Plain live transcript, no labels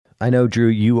I know, Drew,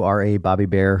 you are a Bobby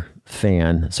Bare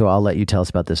fan, so I'll let you tell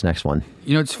us about this next one.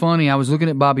 You know, it's funny. I was looking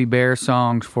at Bobby Bare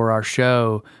songs for our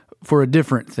show for a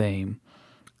different theme,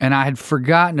 and I had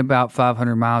forgotten about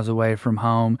 500 Miles Away from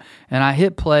Home, and I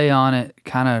hit play on it,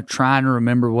 kind of trying to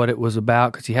remember what it was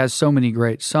about, because he has so many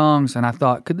great songs, and I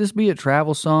thought, could this be a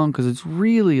travel song? Because it's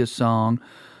really a song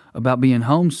about being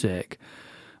homesick.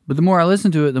 But the more I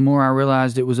listened to it, the more I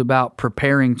realized it was about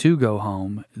preparing to go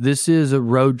home. This is a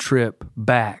road trip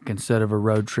back instead of a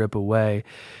road trip away.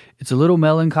 It's a little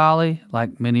melancholy,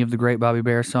 like many of the great Bobby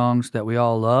Bare songs that we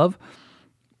all love,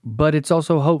 but it's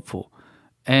also hopeful.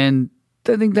 And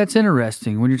I think that's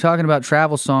interesting. When you're talking about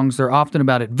travel songs, they're often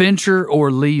about adventure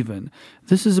or leaving.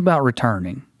 This is about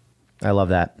returning. I love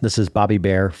that. This is Bobby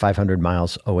Bare, 500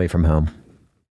 Miles Away from Home.